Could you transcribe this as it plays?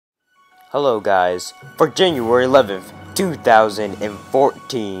Hello guys, for January 11th,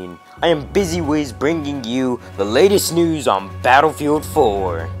 2014, I am BusyWiz bringing you the latest news on Battlefield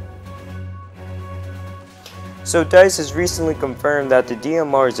 4. So DICE has recently confirmed that the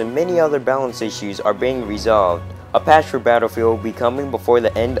DMRs and many other balance issues are being resolved. A patch for Battlefield will be coming before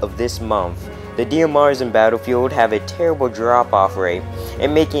the end of this month. The DMRs in Battlefield have a terrible drop-off rate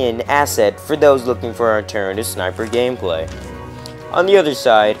and making it an asset for those looking for a return to sniper gameplay. On the other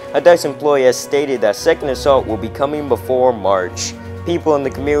side, a DICE employee has stated that Second Assault will be coming before March. People in the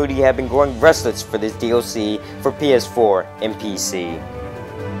community have been growing restless for this DLC for PS4 and PC.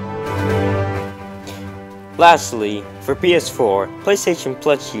 Lastly, for PS4, PlayStation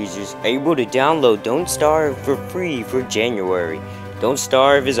Plus users are able to download Don't Starve for free for January. Don't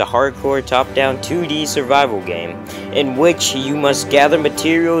Starve is a hardcore top-down 2D survival game, in which you must gather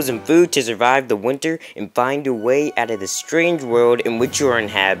materials and food to survive the winter and find your way out of the strange world in which you are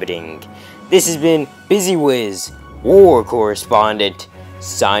inhabiting. This has been BusyWiz, War Correspondent,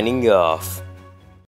 signing off.